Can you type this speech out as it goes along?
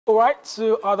All right,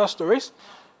 to other stories.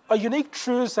 A unique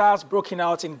truce has broken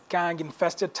out in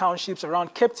gang-infested townships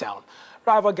around Cape Town.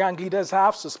 Rival gang leaders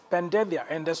have suspended their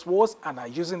endless wars and are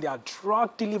using their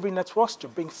drug delivery networks to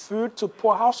bring food to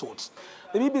poor households.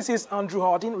 The BBC's Andrew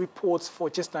Harding reports for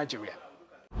Just Nigeria.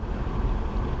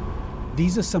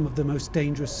 These are some of the most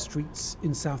dangerous streets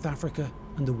in South Africa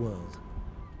and the world.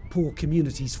 Poor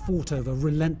communities fought over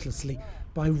relentlessly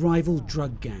by rival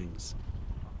drug gangs.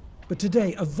 But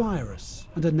today, a virus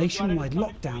and a nationwide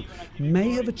lockdown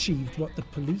may have achieved what the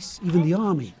police, even the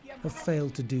army, have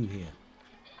failed to do here.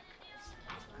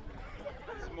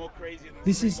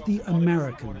 This is the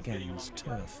American gang's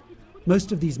turf.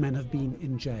 Most of these men have been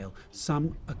in jail.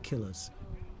 Some are killers.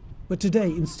 But today,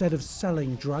 instead of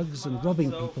selling drugs and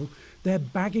robbing people, they're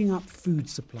bagging up food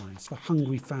supplies for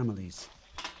hungry families.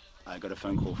 I got a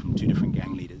phone call from two different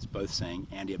gang leaders, both saying,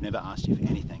 "Andy, I've never asked you for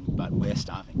anything, but we're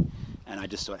starving." And I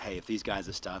just thought, hey, if these guys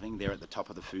are starving, they're at the top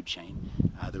of the food chain.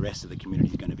 The rest of the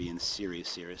community is going to be in serious,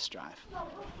 serious strife.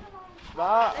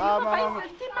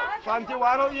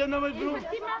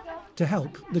 To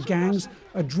help, the gangs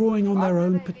are drawing on their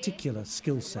own particular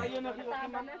skill set.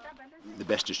 The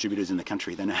best distributors in the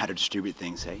country, they know how to distribute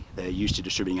things, hey? They're used to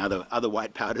distributing other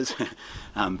white powders,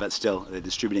 but still, they're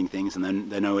distributing things and then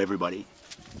they know everybody.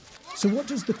 So what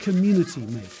does the community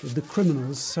make of the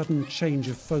criminals' sudden change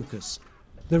of focus?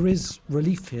 There is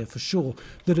relief here for sure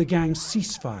that a gang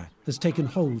ceasefire has taken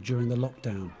hold during the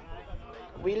lockdown.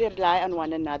 We rely on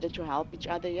one another to help each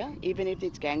other, yeah? Even if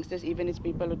it's gangsters, even if it's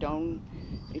people who don't,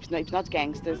 if it's not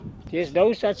gangsters. There's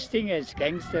no such thing as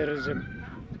gangsterism.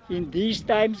 In these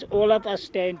times, all of us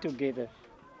stand together.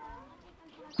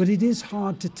 But it is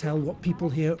hard to tell what people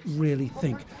here really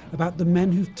think about the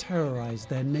men who've terrorised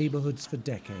their neighbourhoods for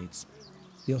decades.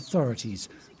 The authorities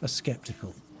are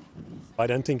sceptical. I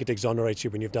don't think it exonerates you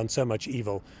when you've done so much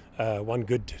evil. One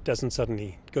good deed doesn't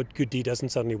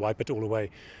suddenly wipe it all away.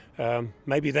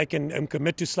 Maybe they can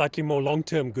commit to slightly more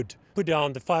long-term good. Put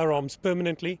down the firearms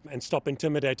permanently and stop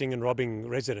intimidating and robbing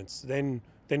residents. Then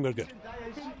we're good.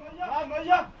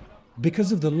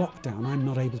 Because of the lockdown, I'm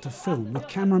not able to film with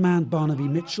cameraman Barnaby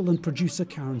Mitchell and producer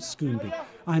Karen Schoonby.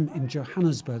 I'm in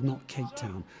Johannesburg, not Cape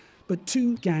Town. But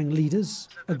two gang leaders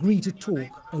agree to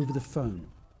talk over the phone.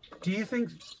 Do you think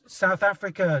South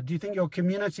Africa, do you think your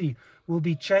community will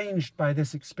be changed by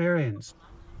this experience?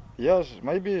 Yes,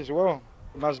 maybe as well.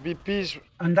 Must be peace.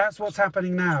 And that's what's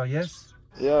happening now, yes?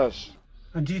 Yes.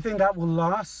 And do you think that will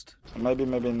last? Maybe,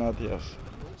 maybe not, yes.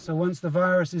 So once the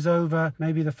virus is over,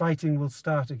 maybe the fighting will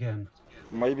start again?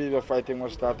 Maybe the fighting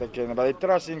will start again, but I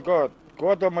trust in God.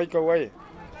 God will make a way.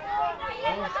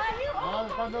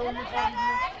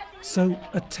 So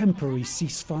a temporary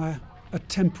ceasefire, a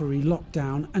temporary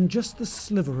lockdown, and just the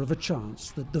sliver of a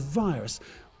chance that the virus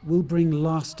will bring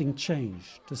lasting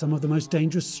change to some of the most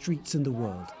dangerous streets in the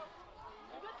world.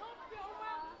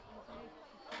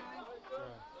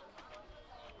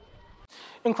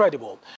 Incredible.